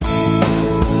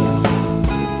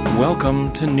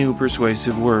Welcome to New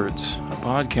Persuasive Words, a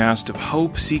podcast of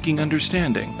hope seeking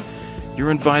understanding.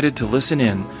 You're invited to listen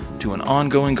in to an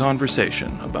ongoing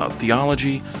conversation about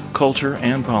theology, culture,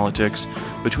 and politics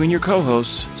between your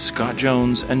co-hosts, Scott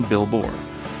Jones and Bill Bohr.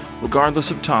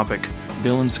 Regardless of topic,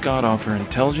 Bill and Scott offer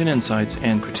intelligent insights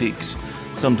and critiques,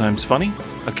 sometimes funny,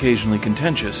 occasionally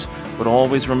contentious, but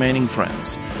always remaining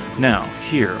friends. Now,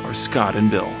 here are Scott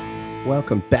and Bill.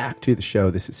 Welcome back to the show.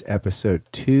 This is episode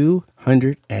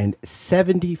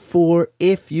 274,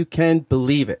 if you can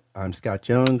believe it. I'm Scott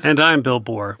Jones. And I'm Bill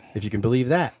Bohr. If you can believe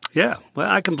that. Yeah, well,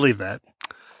 I can believe that.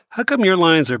 How come your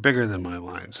lines are bigger than my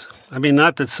lines? I mean,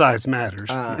 not that size matters.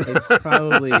 It's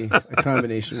probably a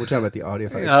combination. We're talking about the audio.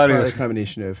 It's probably a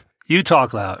combination of... You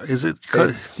talk loud. Is it?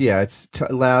 It's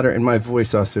louder, and my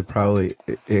voice also probably,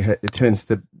 it tends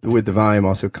to, with the volume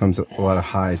also comes a lot of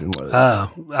highs and lows.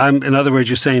 In other words,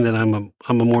 you're saying that I'm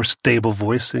a more stable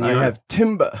voice than you. I have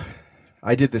timba.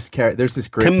 I did this there's this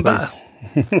great place,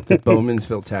 the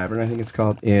Bowmansville Tavern, I think it's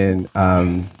called,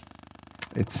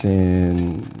 it's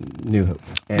in New Hope.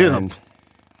 New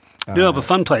Hope, a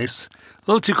fun place. A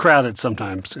little too crowded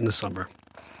sometimes in the summer.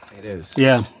 It is.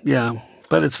 Yeah.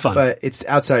 But it's fun. But it's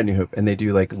outside New Hope, and they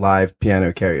do like live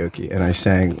piano karaoke. And I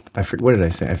sang, what did I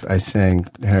say? I sang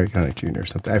Harry Connick Jr. or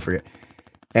something. I forget.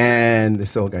 And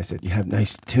this old guy said, "You have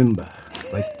nice timba,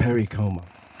 like Perry Como."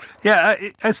 Yeah,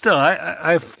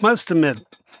 I must admit,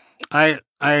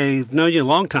 I've known you a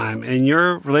long time, and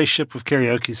your relationship with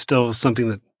karaoke is still something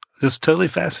that just totally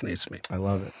fascinates me. I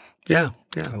love it. Yeah.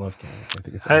 I love karaoke. I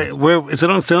think it's awesome. Is it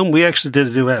on film? We actually did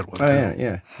a duet one time.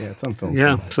 Yeah. It's on film.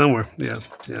 Yeah, somewhere. Yeah.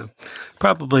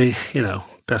 Probably,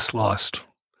 best lost.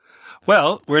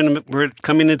 Well, we're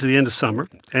coming into the end of summer,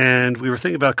 and we were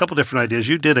thinking about a couple different ideas.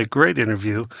 You did a great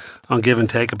interview on Give and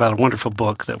Take about a wonderful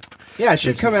book that. Yeah, it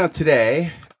should come out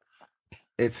today.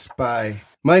 It's by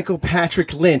Michael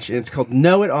Patrick Lynch, and it's called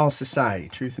Know It All Society: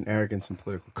 Truth and Arrogance in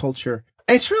Political Culture.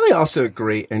 It's really also a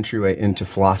great entryway into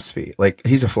philosophy. Like,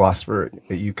 he's a philosopher at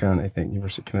UConn, I think,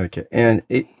 University of Connecticut. And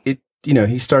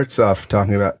he starts off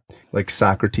talking about like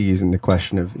Socrates and the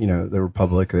question of, the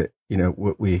republic, that,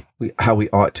 how we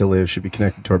ought to live should be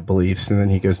connected to our beliefs. And then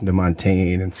he goes into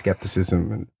Montaigne and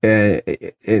skepticism and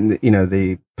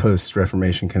the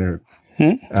post-Reformation kind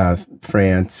of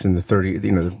France and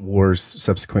the wars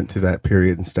subsequent to that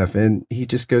period and stuff. And he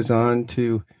just goes on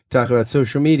to talk about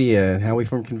social media and how we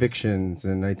form convictions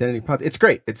and identity politics. It's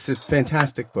great. It's a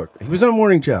fantastic book. He was on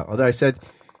Morning Joe, although I said,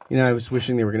 I was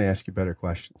wishing they were going to ask you better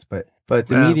questions. But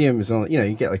the medium is only,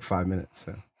 you get like 5 minutes.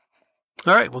 So.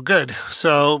 All right. Well, good.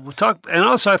 So we'll talk. And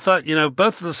also I thought,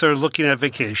 both of us are looking at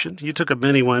vacation. You took a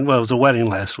mini one. Well, it was a wedding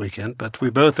last weekend, but we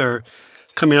both are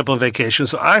coming up on vacation.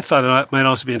 So I thought it might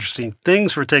also be interesting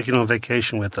things we're taking on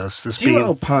vacation with us. Do you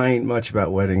opine much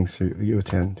about weddings you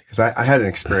attend? Because I had an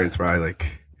experience where I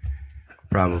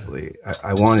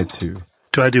I wanted to.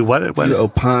 Do I do what? Do you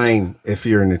opine if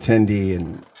you're an attendee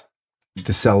and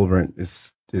the celebrant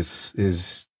is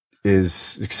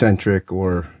eccentric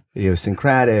or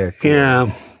idiosyncratic?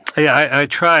 Yeah. I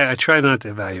try not to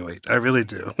evaluate. I really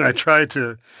do. I try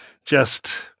to just.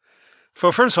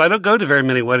 Well, first of all, I don't go to very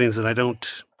many weddings, and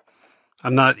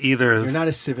I'm not either. You're not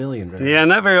a civilian, right? Yeah,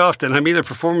 not very often. I'm either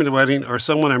performing the wedding or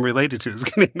someone I'm related to is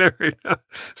getting married.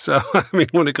 So,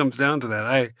 when it comes down to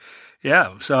that,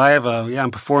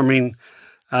 I'm performing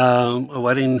a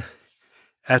wedding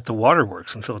at the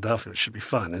Waterworks in Philadelphia. It should be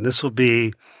fun. And this will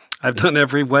be, I've done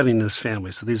every wedding in this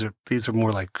family. So these are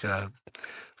more like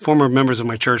former members of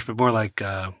my church, but more like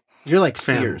you're like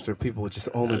Sears, where people just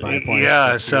only buy appliances.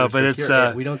 Yeah, so, but it's...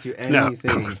 we don't do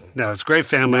anything... No, it's a great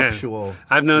family. Nuptial,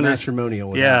 I've known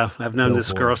matrimonial. I've known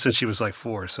this girl since she was like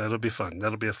 4, so it'll be fun.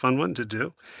 That'll be a fun one to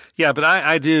do. Yeah, but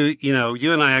I do,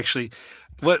 you and I actually...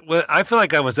 What I feel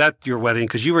like I was at your wedding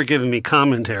because you were giving me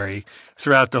commentary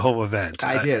throughout the whole event.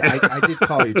 I did. I did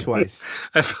call you twice.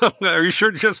 Are you sure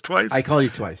just twice? I called you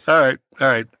twice. All right.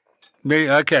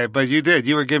 Okay, but you did.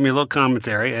 You were giving me a little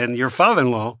commentary, and your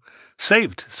father-in-law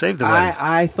saved the wedding.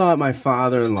 I thought my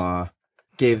father-in-law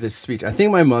gave this speech. I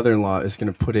think my mother-in-law is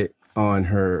going to put it on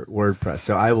her WordPress,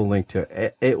 so I will link to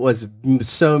it. It was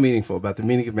so meaningful about the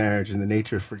meaning of marriage and the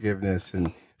nature of forgiveness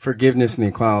and the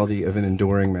equality of an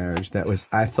enduring marriage. That was,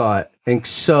 I thought,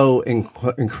 so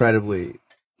incredibly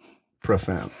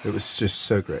profound. It was just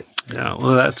so great. Yeah,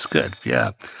 well, that's good.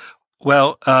 Yeah.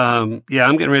 Well, I'm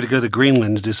getting ready to go to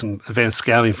Greenland to do some advanced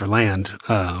scouting for land.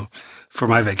 For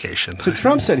my vacation. So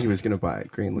Trump said he was going to buy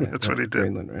Greenland. That's what he did.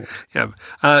 Greenland, right? Yeah.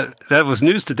 That was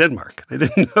news to Denmark. They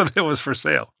didn't know that it was for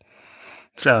sale.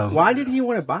 So Why did he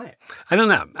want to buy it? I don't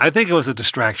know. I think it was a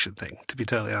distraction thing, to be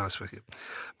totally honest with you.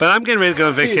 But I'm getting ready to go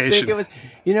on vacation. You think it was,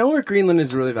 where Greenland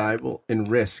is really valuable in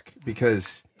risk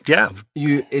because Yeah.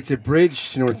 it's a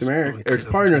bridge to North America, or it's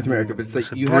part of North America, but it's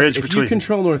like if you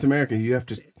control North America, you have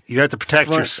to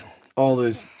protect all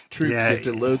those troops. You have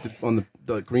to load on the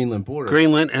Greenland border.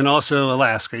 Greenland and also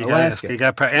Alaska.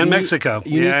 And Mexico.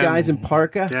 You need guys in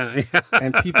parka Yeah.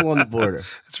 and people on the border.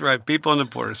 That's right, people on the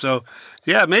border. So,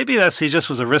 yeah, maybe he just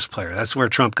was a risk player. That's where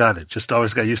Trump got it. Just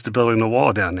always got used to building the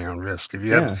wall down there on risk if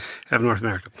you have North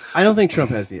America. I don't think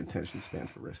Trump has the attention span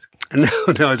for risk.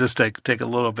 No, just take a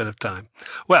little bit of time.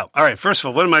 Well, all right, first of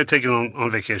all, what am I taking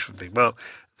on vacation with me? Well,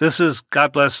 this is,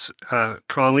 God bless,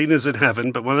 Colleen is in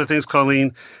heaven, but one of the things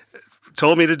Colleen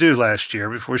told me to do last year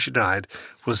before she died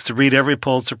was to read every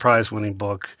Pulitzer Prize winning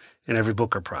book and every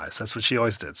Booker Prize. That's what she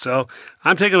always did. So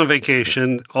I'm taking on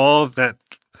vacation, all the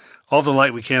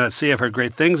light we cannot see. I've heard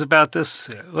great things about this.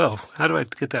 Well, how do I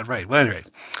get that right? Well, anyway,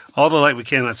 all the light we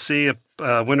cannot see,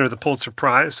 winner of the Pulitzer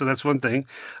Prize. So that's one thing.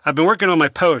 I've been working on my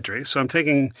poetry. So I'm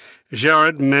taking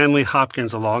Jared Manley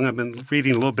Hopkins along. I've been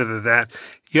reading a little bit of that.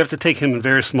 You have to take him in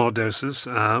very small doses.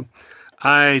 I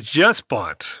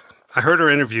heard her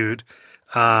interviewed,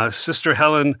 Sister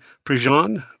Helen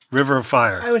Prejean, River of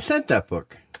Fire. I was sent that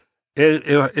book.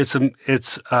 Her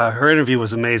interview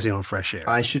was amazing on Fresh Air.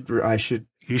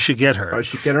 You should get her. I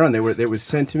should get her on. They was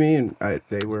sent to me, and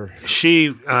they were.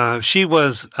 She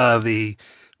was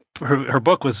her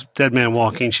book was Dead Man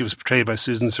Walking. She was portrayed by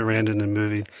Susan Sarandon in the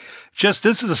movie. This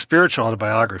is a spiritual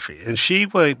autobiography, and she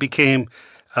became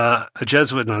a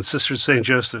Jesuit nun, Sister St.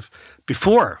 Joseph,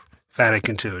 before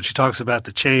Vatican II. And she talks about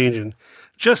the change and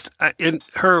just in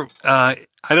her. I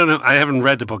don't know. I haven't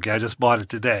read the book yet. I just bought it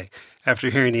today after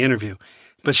hearing the interview.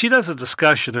 But she does a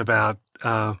discussion about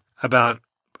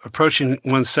approaching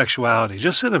one's sexuality,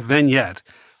 just in a vignette.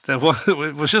 That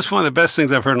was just one of the best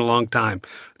things I've heard in a long time.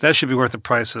 That should be worth the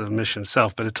price of the mission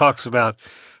itself. But it talks about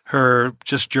her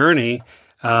just journey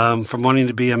from wanting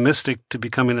to be a mystic to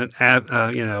becoming an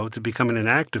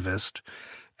activist.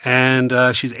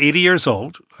 And she's 80 years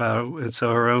old, and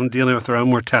so dealing with her own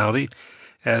mortality,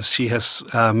 as she has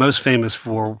most famous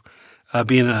for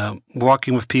being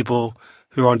walking with people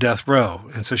who are on death row.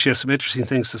 And so she has some interesting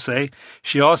things to say.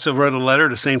 She also wrote a letter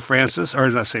to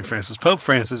Pope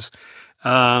Francis,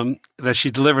 that she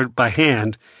delivered by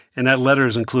hand, and that letter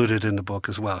is included in the book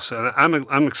as well. So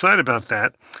I'm excited about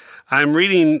that. I'm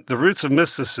reading The Roots of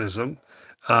Mysticism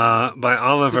by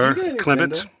Oliver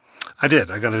Clement. I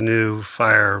did. I got a new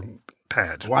Fire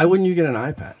Pad. Why wouldn't you get an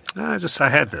iPad? I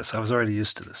had this. I was already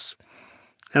used to this.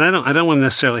 And I don't want to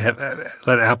necessarily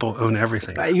let Apple own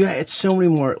everything. It's so many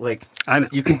more. Like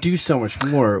you can do so much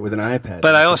more with an iPad.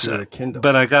 But I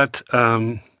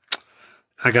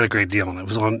got a great deal on it. It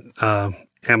was on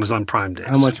Amazon Prime Days.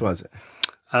 How much was it?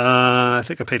 I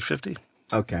think I paid $50.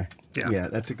 Okay. Yeah,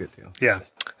 that's a good deal. Yeah,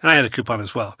 and I had a coupon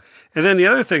as well. And then the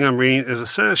other thing I'm reading is a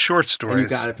set of short stories. And you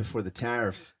got it before the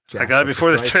tariffs. I got it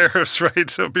before the tariffs, right?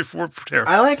 So before tariffs.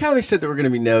 I like how we said there were going to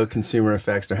be no consumer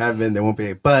effects. There have been. There won't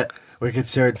be. But we're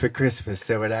concerned for Christmas,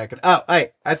 so we're not going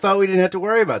to. I thought we didn't have to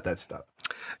worry about that stuff.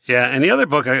 Yeah, and the other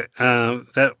book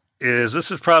this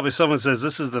is probably, someone says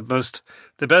this is the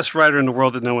best writer in the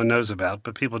world that no one knows about,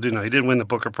 but people do know. He did win the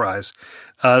Booker Prize.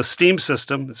 Steam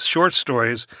System. It's short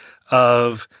stories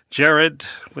of Jared,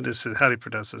 how do you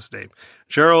pronounce his name?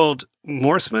 Gerald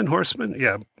Horseman?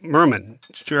 Yeah, Merman.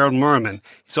 Gerald Merman.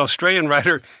 He's an Australian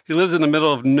writer. He lives in the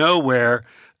middle of nowhere.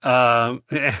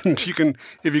 And you can,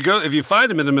 if you find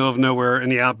him in the middle of nowhere in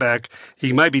the outback,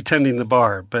 he might be tending the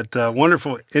bar. But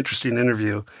wonderful, interesting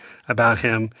interview about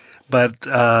him. But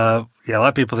a lot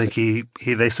of people think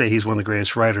they say he's one of the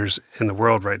greatest writers in the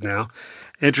world right now.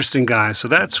 Interesting guy. So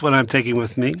that's what I'm taking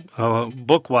with me,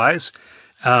 book-wise.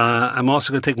 I'm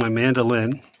also going to take my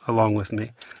mandolin along with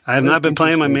me. I have not been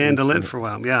playing my mandolin for a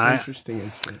while. Yeah, interesting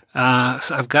instrument.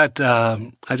 So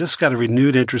I just got a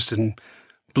renewed interest in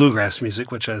bluegrass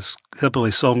music, which is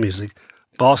hillbilly soul music.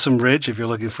 Balsam Ridge, if you're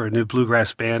looking for a new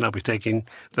bluegrass band, I'll be taking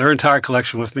their entire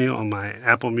collection with me on my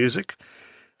Apple Music.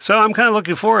 So I'm kind of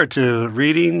looking forward to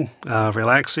reading,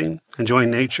 relaxing, enjoying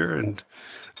nature, and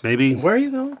maybe... Where are you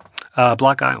going?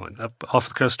 Block Island, up off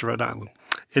the coast of Rhode Island.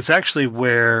 It's actually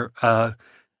where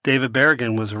David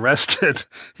Berrigan was arrested.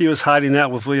 He was hiding out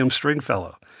with William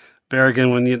Stringfellow.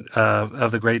 Berrigan,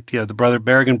 of the great, the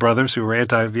Berrigan brothers who were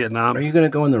anti-Vietnam. Are you going to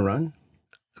go on the run?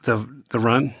 The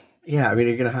run? Yeah, I mean,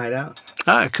 are you going to hide out?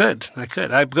 I could.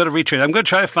 I'm going to retrace. I'm going to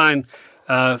try to find...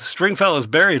 Stringfellow is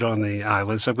buried on the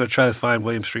island, so I'm going to try to find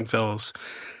William Stringfellow's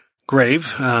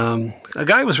grave. A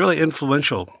guy who was really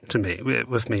influential to me,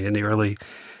 with me in the early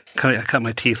I cut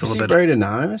my teeth a Is he little bit. buried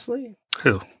anonymously?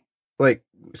 Who? Like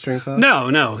Stringfellow?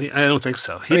 No, I don't think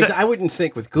so. I wouldn't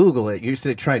think with Google it. You're just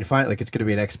trying to find it like it's going to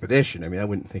be an expedition. I mean, I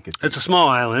wouldn't think it. It's a small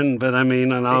island, but I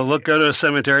mean, and I'll go to a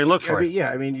cemetery and look for it.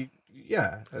 Yeah, I mean,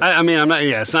 yeah. I mean, I'm not.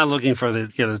 Yeah, it's not looking for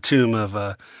the tomb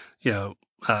of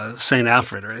Saint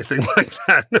Alfred or anything like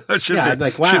that. No, it should be. I'm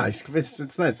like, wow,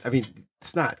 it's not. I mean,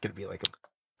 it's not going to be like a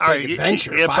all right,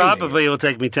 adventure. It probably will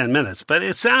take me 10 minutes, but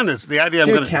it sounds the idea. I'm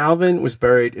going to. Calvin was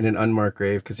buried in an unmarked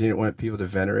grave because he didn't want people to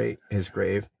venerate his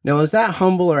grave. Now, is that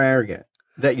humble or arrogant?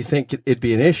 That you think it'd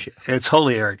be an issue? It's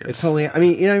holy arrogance. It's holy. I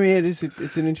mean, it is.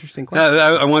 It's an interesting question.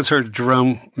 I once heard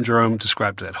Jerome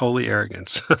describe that holy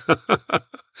arrogance.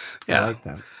 Yeah, I like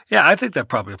that. Yeah, I think that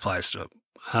probably applies to him.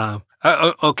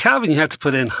 Calvin, you have to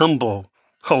put in humble,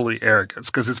 holy arrogance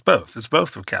because it's both. It's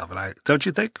both with Calvin. Don't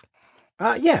you think?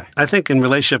 Yeah. I think in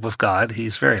relationship with God,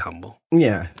 he's very humble.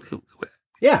 Yeah.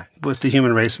 Yeah. With the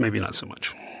human race, maybe not so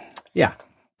much. Yeah.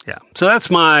 Yeah. So that's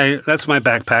my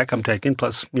backpack I'm taking,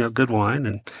 plus good wine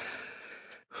and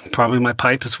probably my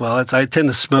pipe as well. I tend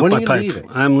to smoke when my are you pipe.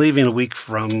 Leaving? I'm leaving a week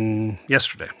from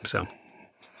yesterday. So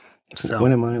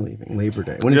when am I leaving? Labor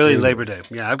Day. When is Labor Day?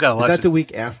 Yeah, I've got a lot. Is that the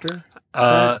week after?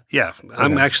 Yeah,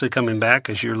 I'm actually coming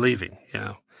back as you're leaving.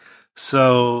 Yeah.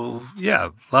 So, yeah,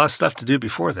 a lot of stuff to do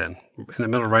before then, in the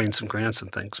middle of writing some grants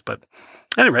and things. But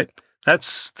anyway,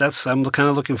 that's I'm kind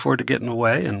of looking forward to getting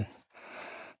away, and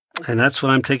that's what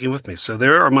I'm taking with me. So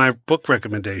there are my book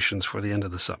recommendations for the end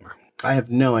of the summer. I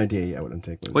have no idea yet what I'm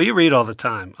taking. Well, you read all the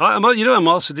time. I'm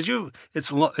also,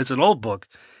 it's an old book,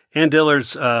 Ann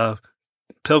Diller's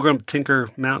Pilgrim Tinker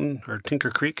Mountain or Tinker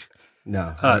Creek.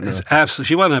 No. It's absolutely,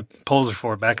 she won a Pulitzer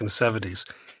for it back in the 70s.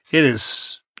 It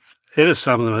is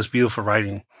some of the most beautiful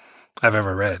writing I've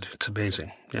ever read. It's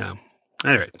amazing. Yeah.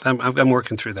 Anyway, I'm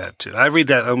working through that too. I read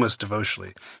that almost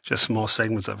devotionally, just small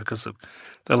segments of it because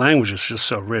the language is just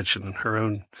so rich, and her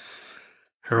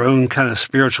own kind of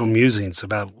spiritual musings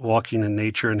about walking in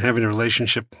nature and having a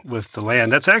relationship with the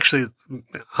land. That's actually,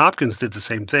 Hopkins did the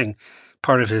same thing.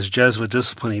 Part of his Jesuit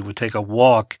discipline, he would take a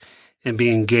walk and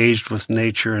be engaged with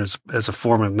nature as a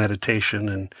form of meditation.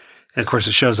 And of course,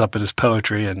 it shows up in his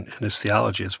poetry and his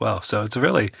theology as well. So it's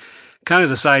really kind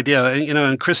of this idea,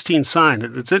 and Christine Sign,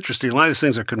 it's interesting. A lot of these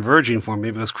things are converging for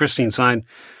me because Christine Sign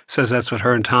says that's what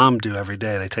her and Tom do every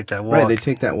day. They take that walk. Right, they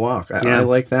take that walk. I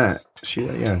like that.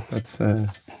 That's, I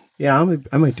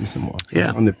might do some walk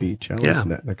on the beach. I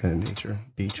like that kind of nature,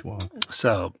 beach walk.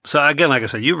 So again, like I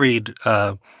said, you read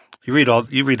that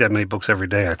many books every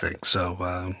day, I think.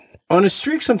 So, on a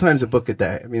streak, sometimes a book a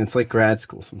day. I mean, it's like grad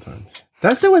school sometimes.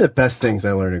 That's one of the best things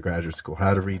I learned in graduate school,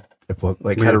 how to read a book,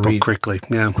 how to read quickly.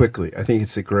 Yeah. Quickly. I think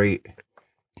it's a great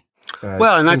and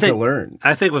thing I think to learn.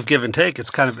 I think with give and take,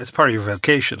 it's part of your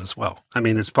vocation as well. I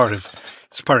mean, it's part of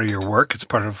your work. It's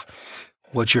part of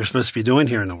what you're supposed to be doing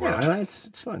here in the world. Yeah, it's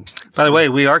fun. By the way,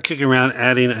 we are kicking around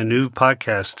adding a new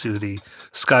podcast to the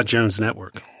Scott Jones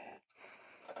Network.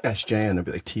 SJN, it'll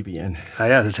be like TBN. Oh,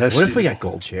 yeah, the test. What if we got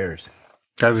gold chairs?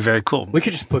 That'd be very cool. We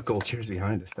could just put gold chairs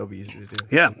behind us. That'll be easy to do.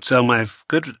 Yeah. So my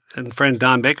good friend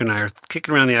Don Baker and I are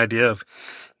kicking around the idea of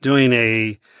doing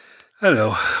a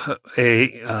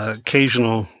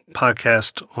occasional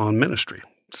podcast on ministry.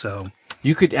 So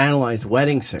you could analyze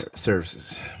wedding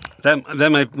services.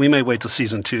 We may wait till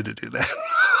season 2 to do that.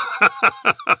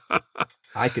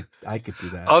 I could do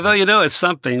that. Although, it's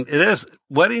something. It is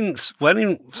wedding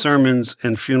sermons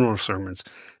and funeral sermons.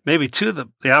 Maybe two of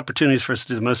the opportunities for us to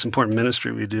do the most important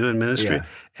ministry we do in ministry. Yeah.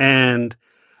 And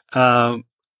I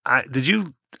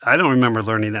don't remember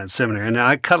learning that in seminary. And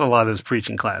I cut a lot of those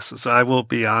preaching classes. So I will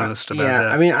be honest about that.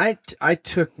 I mean, I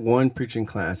took one preaching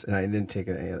class and I didn't take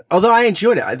any other. Although I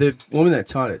enjoyed it. The woman that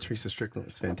taught it, Teresa Strickland,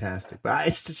 was fantastic. But I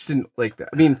just didn't like that.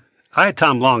 I mean, I had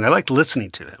Tom Long. I liked listening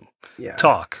to him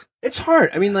talk. It's hard.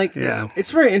 I mean,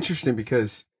 it's very interesting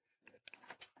because,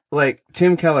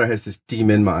 Tim Keller has this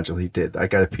D-Min module he did. I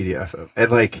got a PDF of.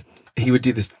 And, he would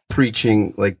do this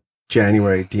preaching,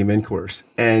 January D-Min course.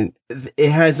 And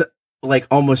it has,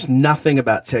 almost nothing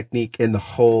about technique in the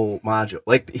whole module.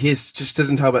 He just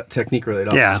doesn't talk about technique really at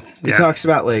all. Yeah. He talks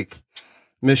about,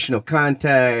 missional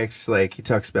context. He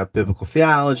talks about biblical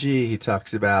theology. He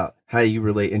talks about how you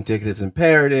relate indicatives,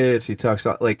 imperatives. He talks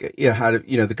about how to,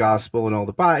 the gospel and all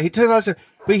the Bible. He talks about,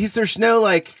 but there's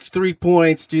no 3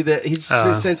 points, do that. He's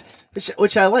sense,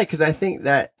 which I like because I think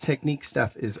that technique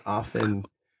stuff is often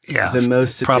the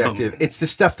most subjective. It's the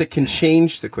stuff that can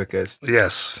change the quickest.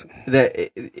 Yes.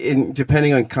 That,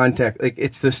 depending on context, like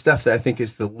it's the stuff that I think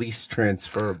is the least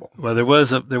transferable. Well, there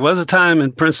was a time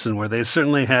in Princeton where they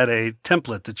certainly had a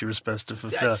template that you were supposed to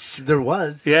fulfill. Yes, there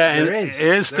was. Yeah, and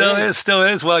there still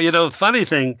is. Well, funny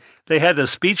thing, they had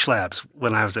those speech labs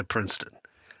when I was at Princeton.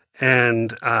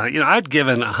 And, I'd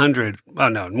given more than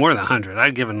 100.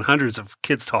 I'd given hundreds of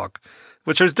kids talk,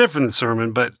 which was different than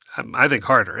sermon, but I think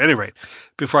harder. At any rate,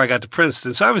 before I got to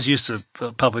Princeton. So I was used to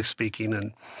public speaking.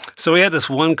 And so we had this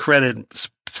 1 credit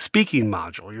speaking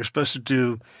module. You're supposed to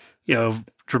do,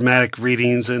 dramatic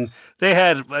readings. And they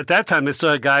had, at that time, they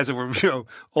still had guys that were,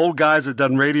 old guys that had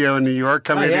done radio in New York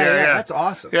coming in. Yeah, that's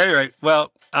awesome. Yeah, you're right.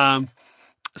 Well,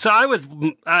 so I was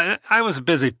a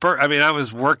busy I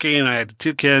was working. I had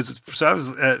 2 kids. So I was,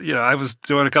 I was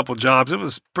doing a couple of jobs. It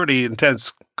was pretty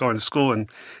intense going to school and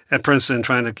at Princeton,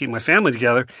 trying to keep my family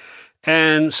together.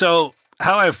 And so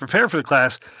how I prepared for the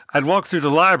class, I'd walk through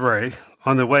the library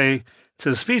on the way to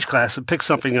the speech class and pick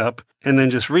something up and then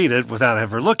just read it without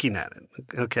ever looking at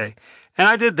it. Okay. And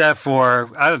I did that for,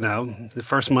 the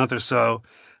first month or so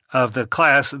of the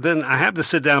class. Then I had to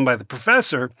sit down by the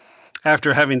professor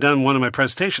after having done one of my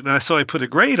presentations, and I saw he put a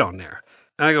grade on there.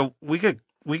 And I go, we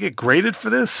get graded for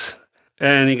this?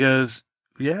 And he goes,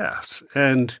 yes.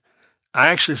 And I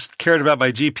actually cared about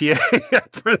my GPA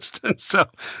at Princeton. So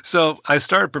I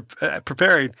started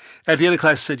preparing. At the end of the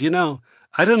class, I said, I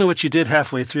don't know what you did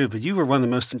halfway through, but you were one of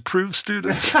the most improved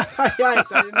students. I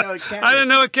didn't know it counted. I didn't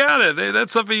know it counted. Hey,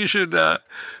 that's something you should, is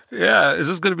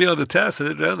this going to be on the test? I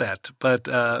didn't know that. But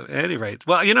at any rate,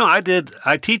 well,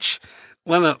 I teach.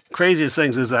 One of the craziest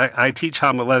things is I teach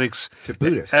homiletics to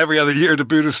Buddhists every other year to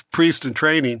Buddhist priests in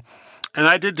training. And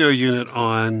I did do a unit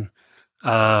on,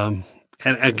 and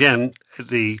again,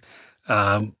 they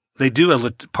do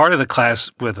a part of the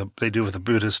class with a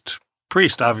Buddhist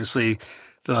priest, obviously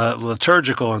the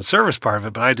liturgical and service part of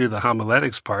it, but I do the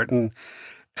homiletics part. And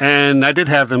I did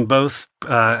have them both,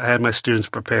 I had my students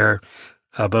prepare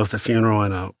both a funeral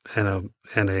and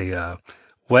a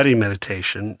wedding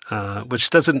meditation, which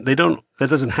that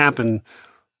doesn't happen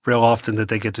real often that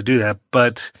they get to do that.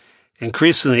 But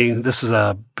increasingly, this is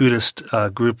a Buddhist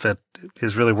group that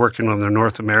is really working on their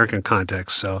North American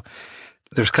context. So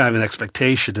there's kind of an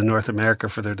expectation in North America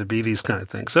for there to be these kind of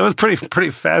things. So it was pretty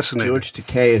fascinating. George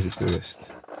Takei is a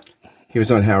Buddhist. He was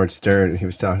on Howard Stern, and he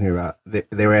was talking about,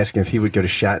 they were asking if he would go to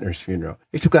Shatner's funeral.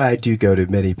 He said, I do go to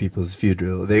many people's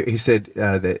funeral. He said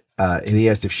that, and he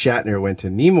asked if Shatner went to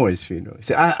Nimoy's funeral. He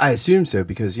said, I assume so,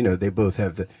 because, they're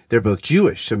both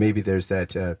Jewish, so maybe there's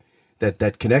that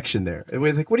connection there. And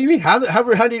we're like, what do you mean? How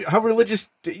religious,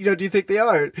 do you think they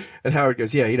are? And Howard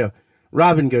goes,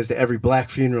 Robin goes to every black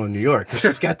funeral in New York because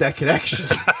she's got that connection.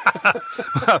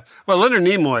 Well, Leonard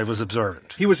Nimoy was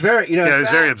observant. He was very, he was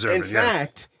very observant. In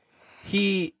fact,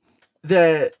 the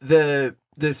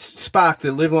Spock,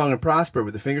 the Live Long and Prosper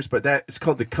with the fingers part, that is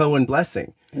called the Cohen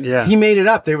blessing. Yeah. He made it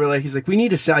up. He's like, we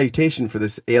need a salutation for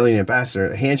this alien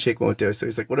ambassador. A handshake won't do. So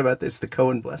he's like, what about this? The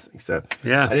Cohen blessing. So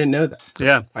I didn't know that.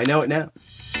 Yeah. I know it now.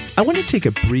 I want to take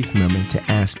a brief moment to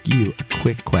ask you a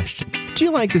quick question. Do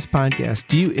you like this podcast?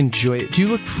 Do you enjoy it? Do you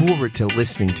look forward to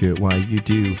listening to it while you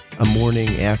do a morning,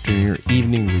 afternoon, or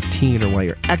evening routine, or while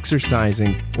you're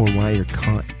exercising, or while you're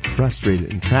caught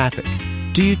frustrated in traffic?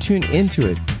 Do you tune into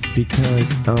it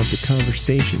because of the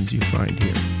conversations you find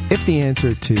here? If the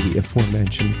answer to the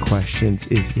aforementioned questions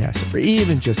is yes, or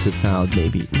even just a solid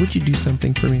maybe, would you do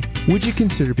something for me? Would you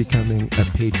consider becoming a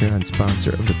Patreon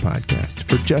sponsor of the podcast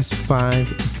for just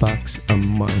 $5 a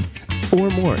month or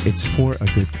more? It's for a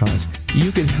good cause.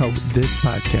 You can help this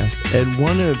podcast and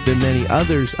one of the many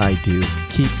others I do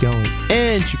keep going,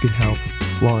 and you can help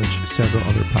launch several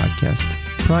other podcast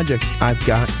projects I've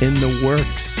got in the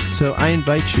works. So I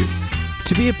invite you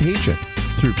to be a patron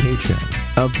through Patreon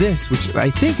of this, which I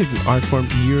think is an art form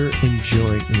you're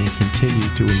enjoying and will continue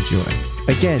to enjoy.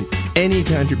 Again, any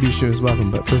contribution is welcome,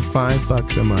 but for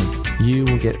 $5 a month, you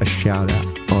will get a shout out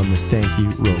on the thank you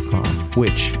roll call,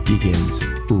 which begins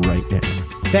right now.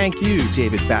 Thank you,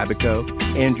 David Babico,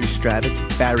 Andrew Stravitz,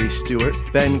 Barry Stewart,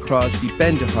 Ben Crosby,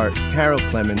 Ben DeHart, Carol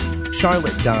Clemens,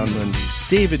 Charlotte Donlin,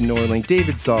 David Norling,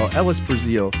 David Zoll, Ellis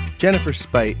Brazil, Jennifer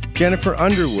Spite, Jennifer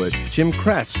Underwood, Jim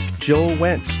Kress, Joel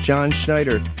Wentz, John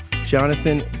Schneider,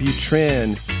 Jonathan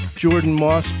Butrin, Jordan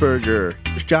Mossberger,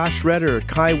 Josh Redder,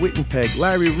 Kai Wittenpeg,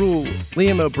 Larry Rule,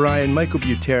 Liam O'Brien, Michael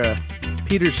Butera,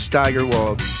 Peter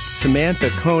Steigerwald, Samantha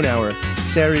Konauer,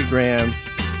 Sari Graham,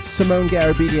 Simone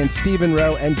Garabedian, Stephen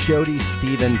Rowe, and Jody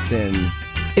Stevenson.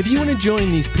 If you want to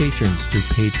join these patrons through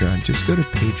Patreon, just go to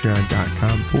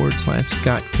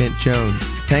patreon.com/Scott Kent Jones.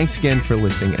 Thanks again for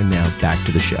listening, and now back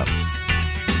to the show.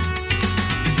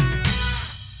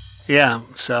 Yeah.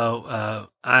 So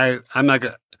I'm not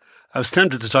going. I was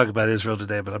tempted to talk about Israel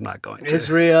today, but I'm not going to.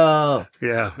 Israel.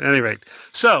 Yeah. At any rate,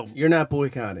 so You're not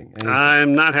boycotting anything.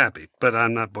 I'm not happy, but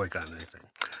I'm not boycotting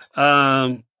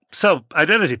anything. So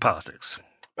identity politics.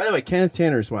 By the way, Kenneth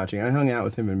Tanner's watching. I hung out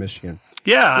with him in Michigan.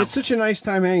 Yeah. It's such a nice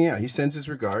time hanging out. He sends his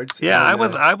regards. Yeah,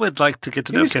 And, I would like to get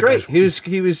to He know was Ken. great. He was.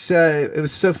 It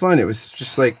was so fun. It was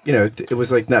just like it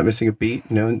was like not missing a beat.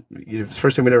 And, it was the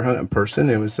first time we'd ever hung out in person.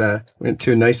 It was we went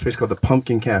to a nice place called the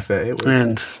Pumpkin Cafe.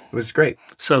 It was great.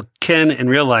 So Ken in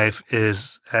real life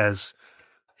is as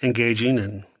engaging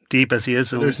and deep as he is.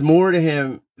 There's more to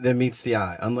him than meets the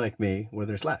eye. Unlike me, where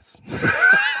there's less.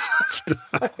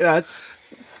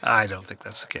 I don't think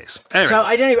that's the case. Anyway, So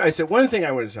I said one thing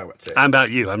I wanted to talk about today. I'm about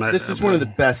you. I'm not. This is one of the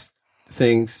best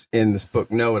things in this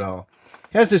book, Know It All.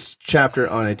 He has this chapter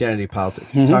on identity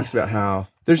politics. He talks about how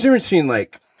there's a difference between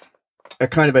like a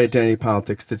kind of identity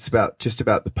politics that's just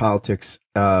about the politics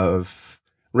of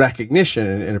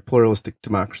recognition in a pluralistic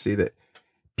democracy, that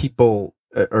people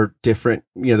are different.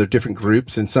 They're different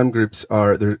groups, and some groups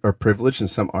are privileged and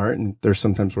some aren't, and there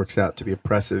sometimes works out to be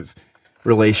oppressive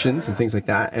relations and things like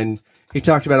that. And he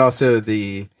talked about also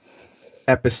the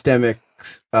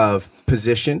epistemics of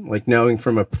position, like knowing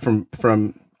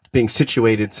from being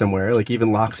situated somewhere. Like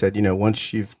even Locke said,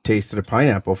 once you've tasted a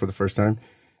pineapple for the first time,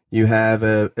 you have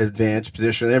a advantage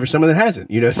position over someone that hasn't.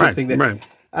 Something right.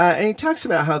 And he talks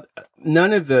about how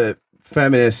none of the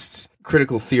feminist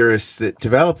critical theorists that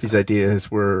developed these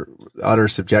ideas were utter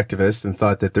subjectivists and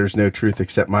thought that there's no truth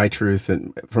except my truth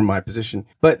and from my position,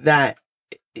 but that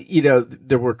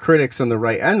there were critics on the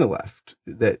right and the left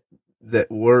that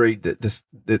worried that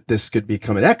this could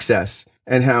become an excess,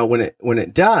 and how when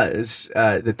it does,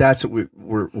 that's what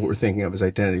we're thinking of as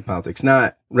identity politics,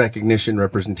 not recognition,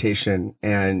 representation,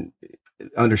 and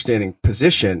understanding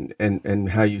position and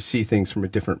how you see things from a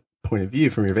different point of view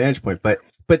from your vantage point. But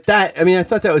that, I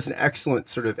thought that was an excellent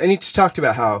sort of, and he just talked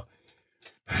about how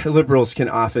liberals can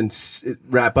often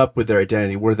wrap up with their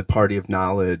identity. We're the party of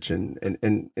knowledge and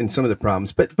some of the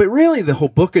problems. But really the whole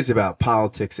book is about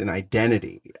politics and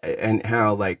identity and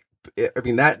how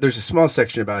there's a small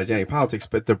section about identity politics,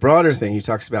 but the broader thing, he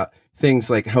talks about things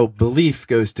like how belief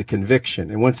goes to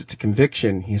conviction. And once it's a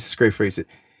conviction, he has this great phrase,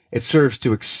 it serves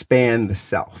to expand the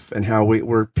self, and how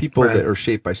we're people that are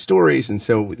shaped by stories. And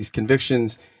so with these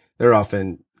convictions, they're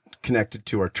often connected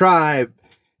to our tribe.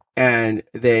 And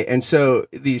so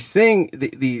these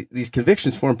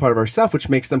convictions form part of ourself, which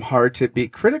makes them hard to be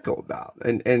critical about.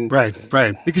 And right.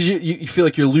 Because you feel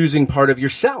like you're losing part of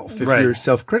yourself if you're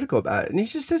self-critical about it. And he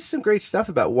just does some great stuff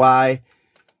about why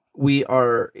we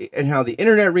are and how the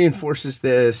internet reinforces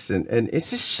this. And it's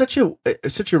just such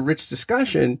a rich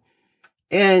discussion.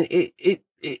 And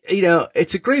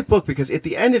it's a great book because at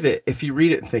the end of it, if you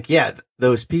read it and think,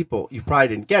 those people, you probably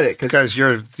didn't get it because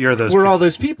you're those. We're all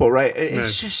those people, right?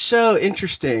 It's just so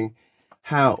interesting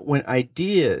how when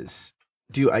ideas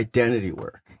do identity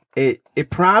work, it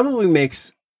probably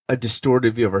makes a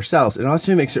distorted view of ourselves. It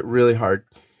also makes it really hard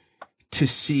to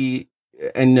see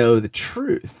and know the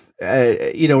truth.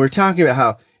 We're talking about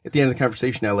how at the end of the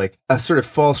conversation now, like a sort of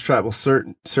false tribal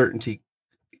certainty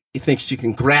thinks you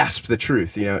can grasp the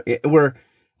truth, where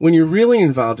when you're really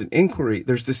involved in inquiry,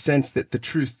 there's the sense that the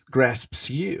truth grasps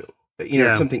you,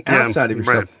 it's something outside of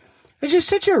yourself. Right. It's just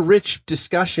such a rich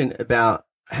discussion about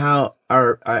how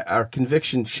our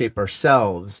convictions shape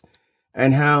ourselves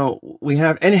and how we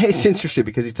have, and it's interesting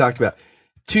because he talked about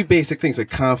two basic things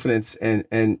like confidence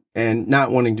and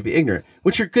not wanting to be ignorant,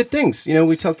 which are good things.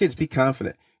 We tell kids, be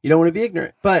confident. You don't want to be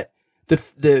ignorant, but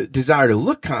the desire to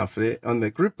look confident on the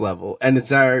group level and the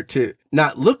desire to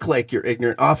not look like you're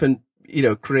ignorant often,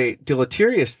 create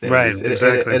deleterious things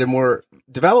at a more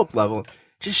developed level.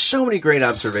 Just so many great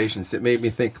observations that made me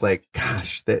think like,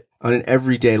 gosh, that on an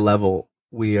everyday level,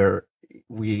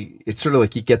 it's sort of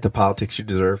like you get the politics you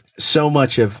deserve. So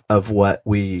much of what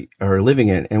we are living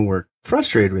in and we're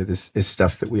frustrated with is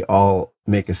stuff that we all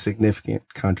make a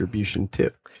significant contribution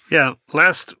to. Yeah.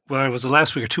 Last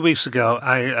week or 2 weeks ago,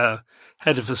 I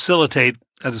had to facilitate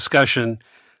a discussion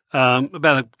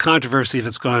about a controversy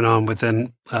that's going on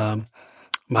within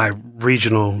my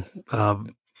regional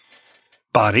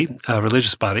body,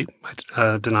 religious body,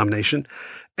 my denomination.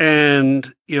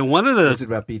 And, one of the... Was it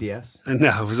about BDS?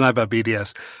 No, it was not about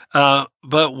BDS.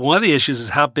 But one of the issues is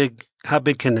how big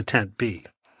can the tent be?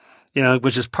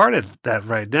 Which is part of that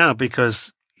right now,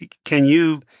 because can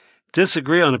you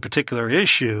disagree on a particular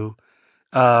issue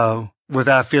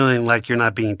without feeling like you're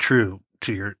not being true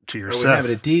to yourself? Are we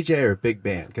having a DJ or a big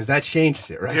band? Because that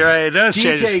changes it, right? Yeah, right, it does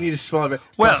change. DJ, you need a smaller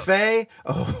buffet,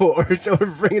 or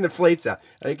bringing the plates out.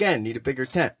 Again, need a bigger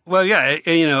tent. Well, yeah,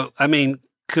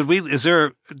 could we? Is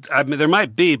there? I mean, there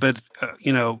might be, but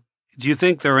do you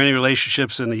think there are any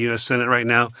relationships in the U.S. Senate right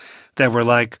now that were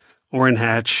like Orrin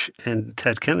Hatch and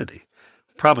Ted Kennedy?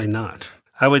 Probably not.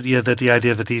 I would that the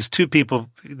idea that these two people,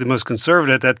 the most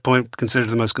conservative at that point, considered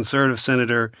the most conservative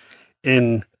senator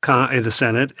in the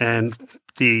Senate, and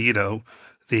the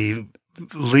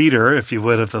leader, if you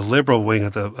would, of the liberal wing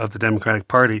of the Democratic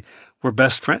Party, were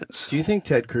best friends. Do you think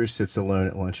Ted Cruz sits alone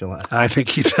at lunch a lot? I think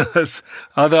he does.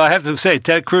 Although I have to say,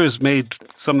 Ted Cruz made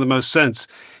some of the most sense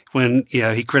when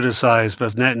he criticized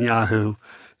both Netanyahu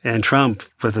and Trump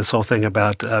with this whole thing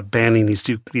about banning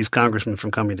these congressmen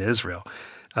from coming to Israel.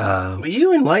 Well,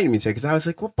 you enlightened me, Ted, because I was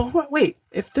like, well, but wait,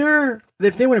 if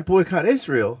they want to boycott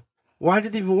Israel, why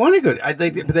did they even want to go?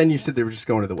 But then you said they were just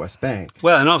going to the West Bank.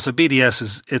 Well, and also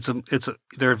BDS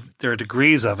there are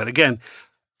degrees of it. Again,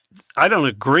 I don't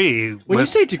agree. When you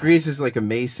say degrees is like a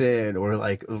Mason or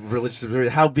like religious,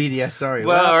 how BDS are you?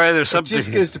 Well, all right, there's something. It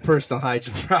just goes to personal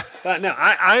hygiene. No,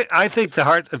 I think the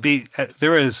heart of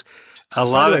there is a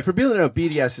lot. By the way, for people that know,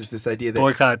 BDS is this idea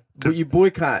that you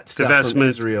boycott stuff from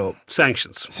Israel.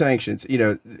 Sanctions.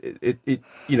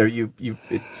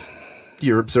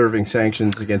 You're observing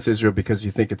sanctions against Israel because you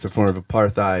think it's a form of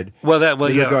apartheid.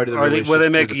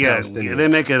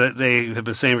 They have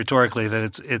been saying rhetorically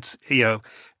that it's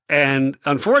and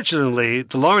unfortunately,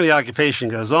 the longer the occupation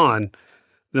goes on,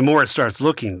 the more it starts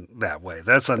looking that way.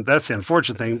 That's the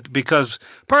unfortunate thing, because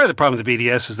part of the problem with the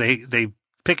BDS is they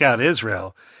pick out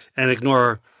Israel and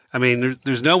ignore. I mean,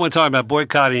 there's no one talking about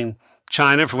boycotting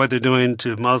China for what they're doing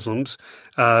to Muslims.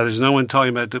 There's no one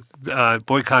talking about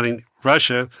boycotting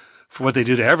Russia for what they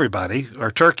do to everybody, or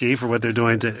Turkey for what they're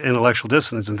doing to intellectual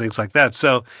dissidents and things like that.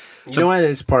 So, you know why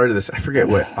that's part of this? I forget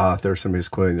what author somebody was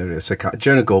quoting there.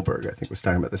 Jonah Goldberg, I think, was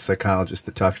talking about the psychologist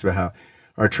that talks about how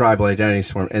our tribal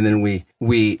identities form, and then we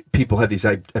people have these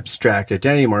abstract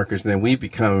identity markers, and then we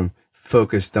become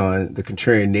focused on the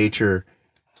contrarian nature.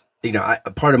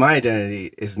 Part of my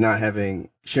identity is not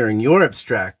sharing your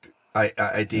abstract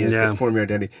ideas that form your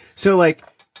identity. So,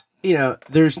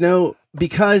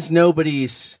 because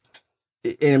nobody's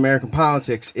in American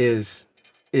politics is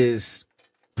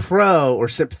pro or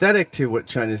sympathetic to what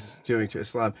China's doing to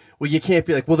Islam. Well, you can't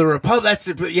be like, well, the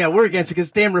we're against it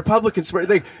because damn Republicans.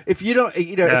 Like, if you don't,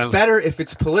 it's better if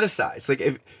it's politicized. Like,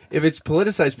 if it's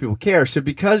politicized, people care. So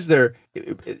because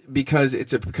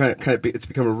it's a it's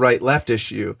become a right-left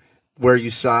issue where you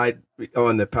side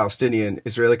on the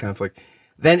Palestinian-Israeli conflict,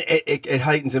 then it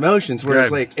heightens emotions.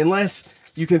 Whereas, unless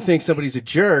you can think somebody's a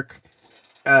jerk,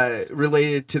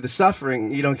 related to the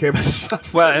suffering, you don't care about the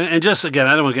suffering. Well, and just again,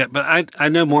 I don't want to get, but I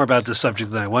know more about this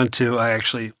subject than I want to. I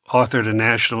actually authored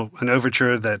an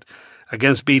overture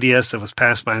against BDS that was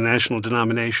passed by a national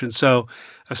denomination. So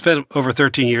I've spent over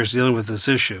 13 years dealing with this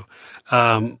issue.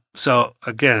 So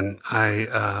again,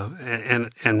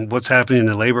 and what's happening in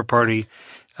the Labour Party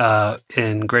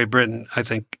in Great Britain, I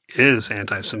think, is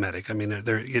anti-Semitic. I mean,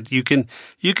 you can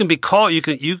be called,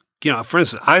 for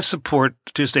instance, I support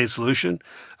the two-state solution.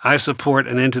 I support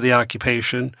an end to the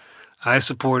occupation. I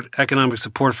support economic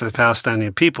support for the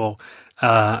Palestinian people,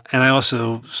 and I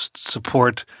also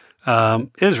support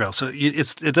Israel. So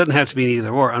it doesn't have to be an either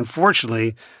or.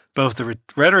 Unfortunately, both the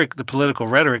political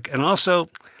rhetoric, and also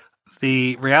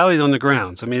the reality on the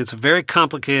grounds. I mean, it's a very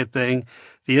complicated thing.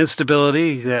 The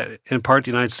instability that, in part,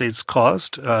 the United States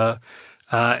caused,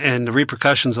 and the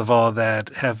repercussions of all of that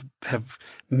have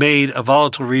made a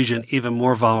volatile region even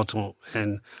more volatile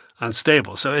and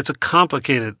unstable. So it's a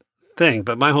complicated thing.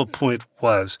 But my whole point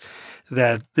was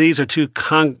that these are two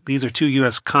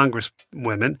U.S.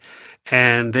 Congresswomen,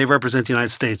 and they represent the United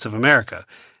States of America.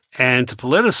 And to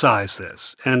politicize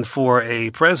this, and for a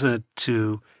president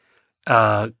to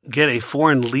get a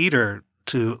foreign leader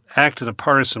to act in a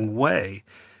partisan way,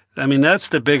 I mean, that's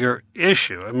the bigger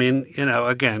issue. I mean,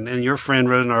 again, and your friend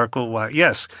wrote an article,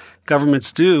 yes,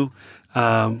 governments do,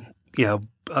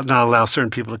 not allow certain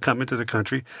people to come into the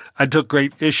country. I took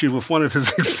great issue with one of his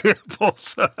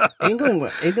examples. England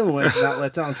would not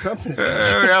let Donald Trump in.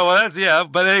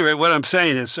 But anyway, what I'm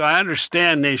saying is, so I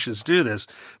understand nations do this,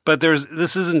 but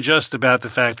this isn't just about the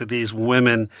fact that these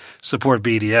women support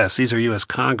BDS. These are U.S.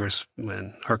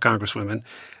 congressmen or congresswomen,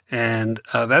 and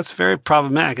that's very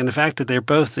problematic. And the fact that they're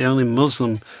both the only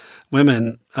Muslim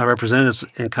women representatives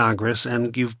in Congress,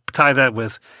 and you tie that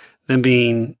with them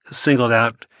being singled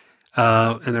out,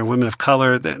 and they're women of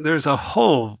color. There's a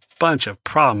whole bunch of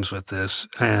problems with this.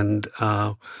 And,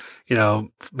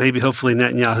 maybe hopefully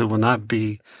Netanyahu will not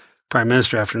be prime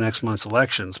minister after next month's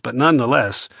elections. But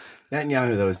nonetheless,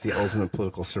 Netanyahu, though, is the ultimate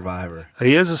political survivor.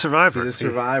 He is a survivor. He's a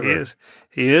survivor.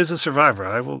 He is a survivor.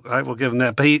 I will give him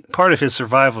that. But part of his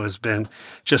survival has been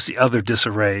just the other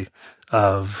disarray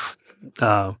of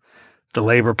the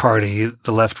Labor Party,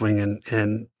 the left wing,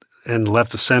 and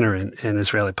left of center in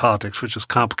Israeli politics, which is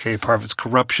complicated. Part of it's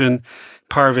corruption.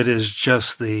 Part of it is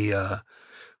just the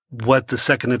what the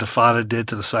Second Intifada did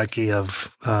to the psyche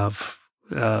of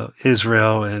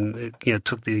Israel, and it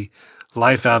took the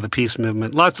life out of the peace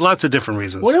movement. Lots of different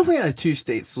reasons. What if we had a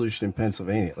two-state solution in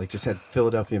Pennsylvania? Like just had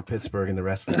Philadelphia and Pittsburgh and the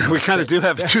rest of it? We kind of do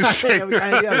have a two-state. Yeah, we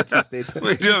kind of do have a two-state.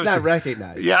 It's not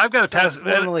recognized. Yeah, I've got a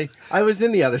passport. I was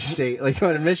in the other state, like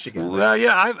going to Michigan. Well,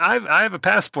 yeah, I have a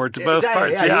passport to both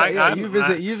parts. Yeah. You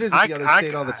visit the other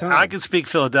state all the time. I can speak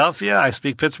Philadelphia. I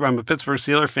speak Pittsburgh. I'm a Pittsburgh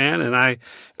Steelers fan, and I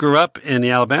grew up in the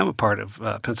Alabama part of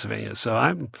Pennsylvania. So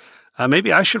I'm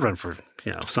maybe I should run for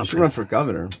something. You should run for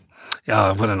governor.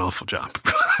 Yeah, what an awful job.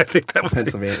 I think that would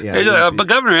Pennsylvania. Yeah, but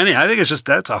governor, I think it's just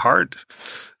that's a hard.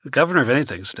 The governor of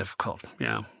anything is difficult.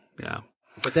 Yeah.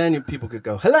 But then people could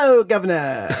go, "Hello,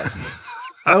 governor."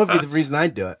 That would be the reason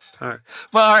I'd do it. All right.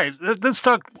 Well, all right. Let's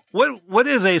talk. What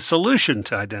is a solution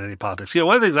to identity politics?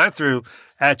 One of the things I threw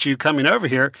at you coming over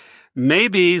here,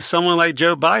 maybe someone like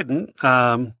Joe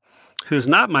Biden, who's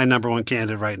not my number one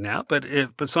candidate right now, but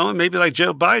someone maybe like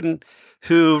Joe Biden,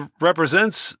 who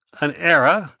represents an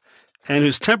era and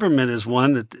whose temperament is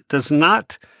one that does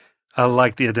not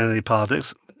like the identity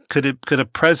politics. Could a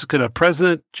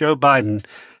President Joe Biden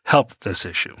help this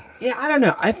issue? Yeah, I don't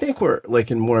know. I think we're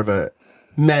like in more of a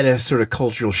meta sort of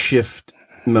cultural shift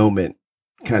moment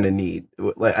kind of need.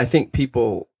 Like I think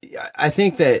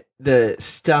that the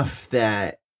stuff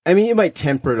that, you might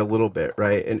temper it a little bit,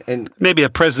 right? And maybe a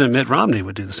President Mitt Romney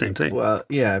would do the same thing. Well,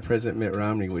 yeah, President Mitt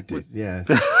Romney would do, yeah.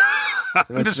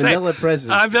 I'm just vanilla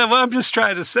president. I'm just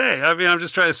trying to say. I'm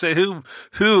just trying to say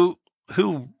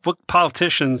what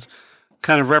politicians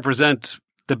kind of represent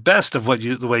the best of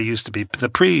the way it used to be,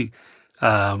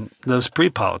 those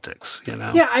pre-politics,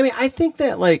 Yeah, I think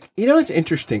that it's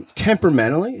interesting.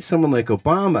 Temperamentally, someone like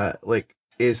Obama,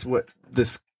 is what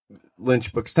this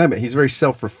Lynch book's talking about. He's very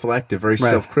self-reflective, very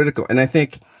self-critical. And I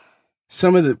think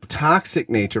some of the toxic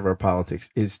nature of our politics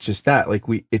is just that,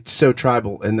 it's so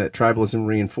tribal, and that tribalism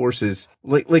reinforces,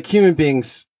 like human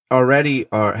beings already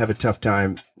have a tough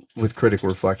time with critical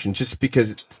reflection, just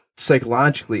because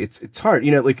psychologically it's hard.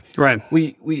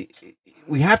 We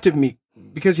have to meet,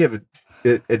 because you have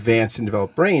an advanced and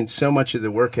developed brain. So much of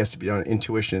the work has to be done on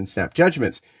intuition and snap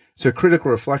judgments. So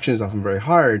critical reflection is often very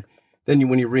hard. Then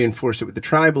when you reinforce it with the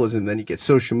tribalism, then you get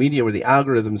social media where the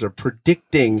algorithms are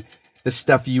predicting the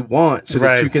stuff you want, so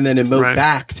that you can then emote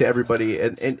back to everybody,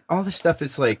 and all this stuff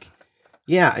is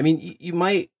you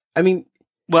might.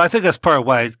 Well, I think that's part of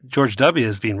why George W.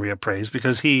 is being reappraised,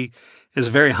 because he is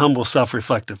a very humble,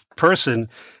 self-reflective person,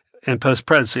 and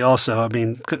post-presidency also.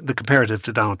 The comparative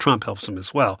to Donald Trump helps him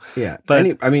as well. Yeah, but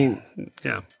yeah,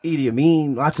 Idi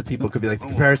Amin. Lots of people could be like, the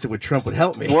comparison with Trump would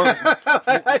help me. Come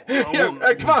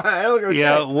on,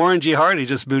 yeah. Warren G. Harding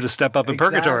just moved a step up in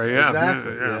purgatory. Yeah,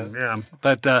 exactly. Yeah.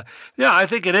 But I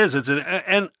think it is.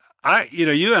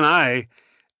 You and I.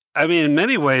 In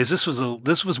many ways, this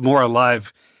was more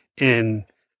alive in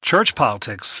church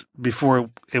politics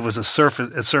before it was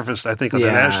surfaced, I think, on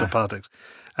the national politics.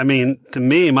 To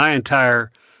me, my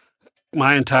entire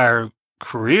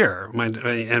career,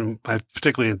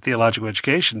 particularly in theological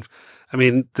education,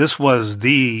 this was in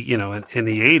the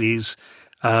 80s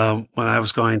when I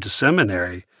was going to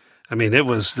seminary.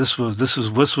 This was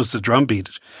the drumbeat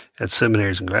at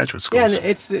seminaries and graduate schools.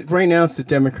 Yeah, and right now it's the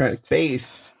Democratic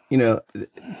base,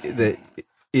 that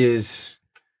is.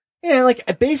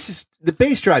 The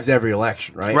base drives every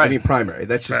election, right? Primary.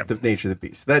 That's just the nature of the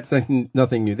beast. That's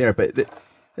nothing new there. But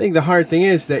I think the hard thing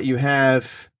is that you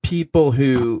have the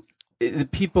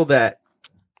people that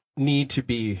need to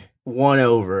be won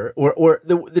over, or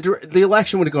the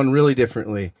election would have gone really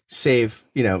differently, save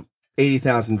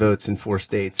 80,000 votes in 4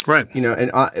 states, right?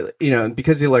 And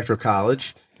because of the Electoral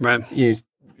College, right? You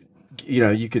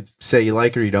could say you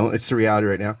like it or you don't. It's the reality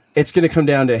right now. It's going to come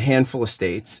down to a handful of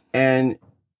states, and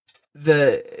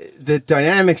the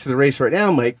dynamics of the race right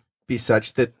now might be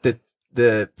such that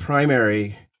the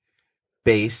primary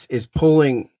base is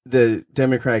pulling the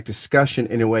Democratic discussion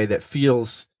in a way that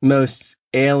feels most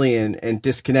alien and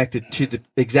disconnected to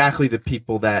exactly the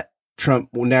people that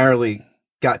Trump narrowly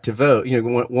got to vote.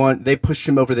 They pushed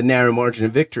him over the narrow margin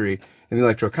of victory in the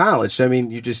Electoral College. So,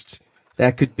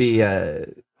 that could be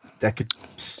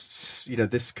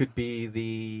this could be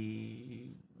the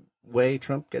way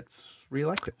Trump gets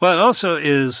reelected. Well, it also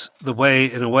is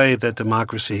in a way that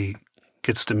democracy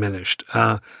gets diminished.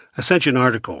 I sent you an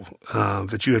article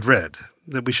that you had read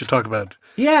that we should talk about.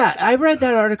 Yeah, I read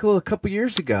that article a couple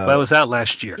years ago. Well, it was out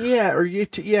last year. Yeah,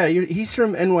 he's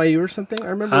from NYU or something. I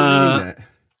remember reading that.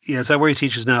 Yeah, is that where he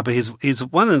teaches now? But he's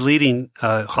one of the leading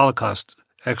Holocaust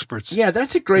experts. Yeah,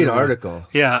 that's a great article.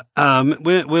 Yeah,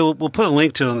 we'll put a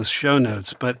link to it on the show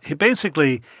notes. But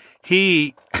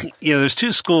he there's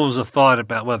two schools of thought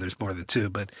about, well, there's more than two,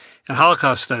 but in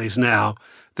Holocaust studies now,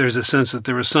 there's a sense that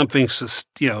there was something,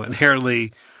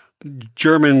 inherently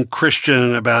German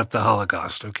Christian about the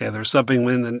Holocaust. Okay, there's something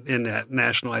in that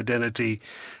national identity.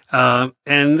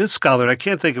 And this scholar, I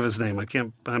can't think of his name.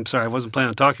 I'm sorry, I wasn't planning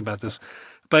on talking about this.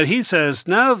 But he says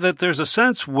now that there's a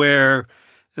sense where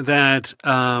that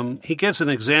he gives an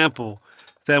example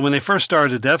that when they first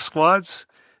started the death squads,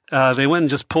 they went and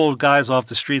just pulled guys off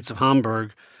the streets of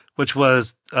Hamburg, which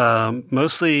was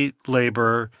mostly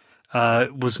labor.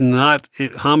 Hamburg was one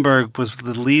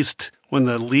of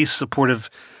the least supportive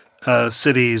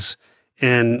cities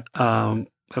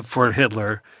for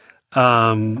Hitler.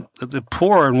 The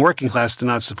poor and working class did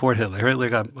not support Hitler. Hitler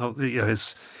got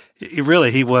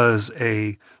he was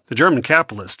the German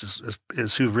capitalist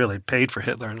is who really paid for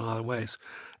Hitler in a lot of ways,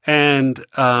 and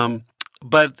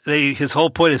but his whole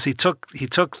point is they took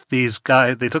these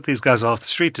guys off the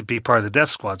street to be part of the death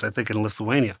squads, I think in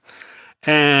Lithuania,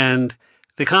 and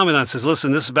the commandant says,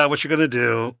 "Listen, this is about what you're going to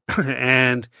do,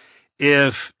 and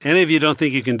if any of you don't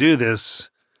think you can do this,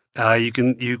 you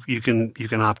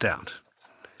can opt out."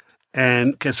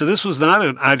 And so this was not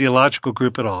an ideological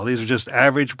group at all. These are just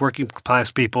average working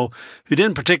class people who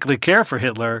didn't particularly care for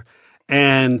Hitler,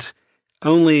 and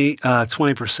only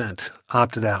 20%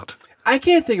 opted out. I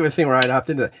can't think of a thing where I'd opt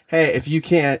into that. Hey, if you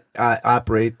can't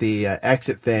operate the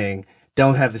exit thing,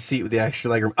 don't have the seat with the extra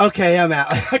legroom. Okay, I'm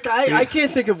out. I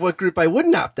can't think of what group I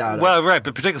wouldn't opt out of. Well, right,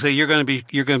 but particularly you're going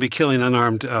to be killing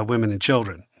unarmed women and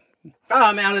children. Oh,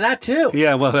 I'm out of that too.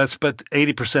 Yeah, well, but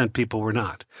 80% people were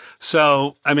not.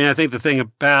 So, I mean, I think the thing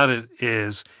about it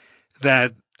is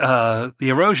that the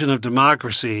erosion of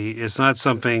democracy is not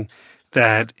something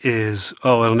that is,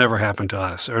 it'll never happen to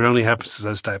us, or it only happens to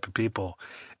those type of people.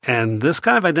 And this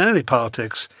kind of identity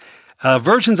politics,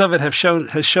 versions of it has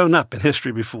shown up in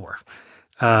history before.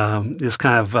 This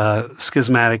kind of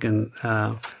schismatic and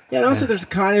and also there's a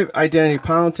kind of identity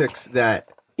politics that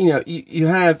you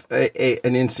have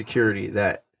an insecurity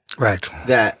that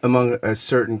among a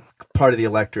certain part of the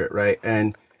electorate, right?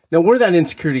 And now where that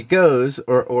insecurity goes,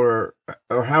 or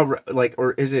how,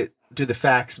 or is it, do the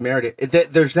facts merit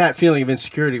it? There's that feeling of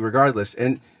insecurity regardless,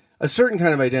 and a certain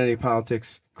kind of identity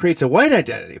politics creates a white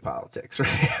identity politics,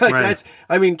 right? That's,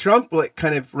 I mean, Trump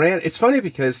kind of ran. It's funny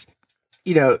because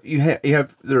you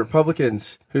have the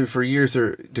Republicans who for years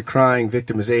are decrying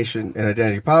victimization and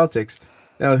identity politics.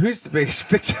 Now, who's the biggest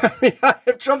victim? I mean,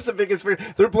 if Trump's the biggest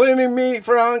victim, they're blaming me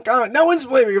for Hong Kong. No one's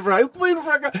blaming you for Hong Kong. Blaming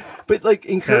for Hong Kong. But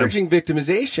encouraging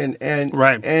victimization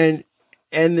and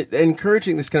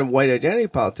encouraging this kind of white identity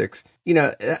politics,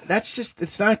 that's just,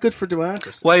 it's not good for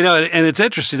democracy. Well, and it's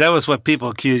interesting. That was what people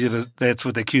accused. That's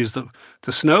what they accused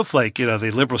the snowflake,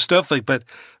 the liberal snowflake. But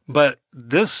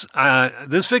this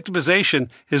victimization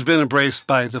has been embraced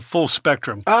by the full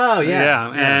spectrum. Oh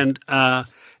yeah.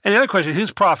 And the other question,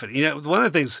 who's profiting? One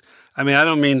of the things, I mean, I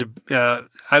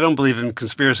don't believe in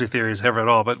conspiracy theories ever at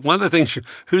all, but one of the things,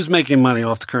 who's making money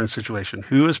off the current situation?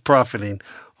 Who is profiting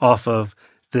off of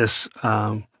this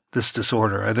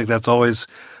disorder? I think that's always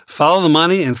follow the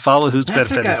money and follow who's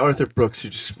benefiting. That's that guy Arthur Brooks who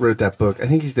just wrote that book. I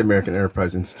think he's the American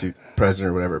Enterprise Institute president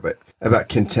or whatever, but about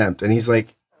contempt. And he's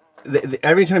like,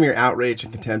 every time you're outraged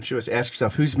and contemptuous, ask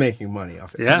yourself who's making money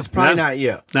off it. Yeah, it's probably not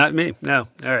you. Not me. No.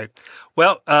 All right.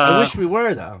 Well, I wish we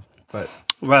were though. But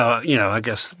I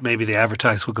guess maybe the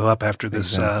advertise will go up after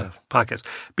this podcast.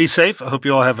 Be safe. I hope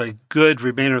you all have a good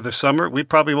remainder of the summer. We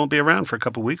probably won't be around for a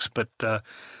couple of weeks, but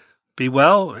be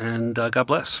well and God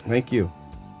bless. Thank you.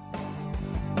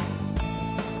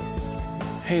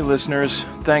 Hey, listeners.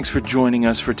 Thanks for joining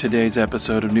us for today's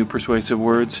episode of New Persuasive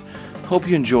Words. Hope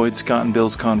you enjoyed Scott and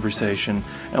Bill's conversation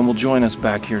and will join us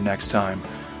back here next time.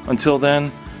 Until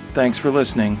then, thanks for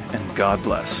listening and God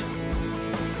bless.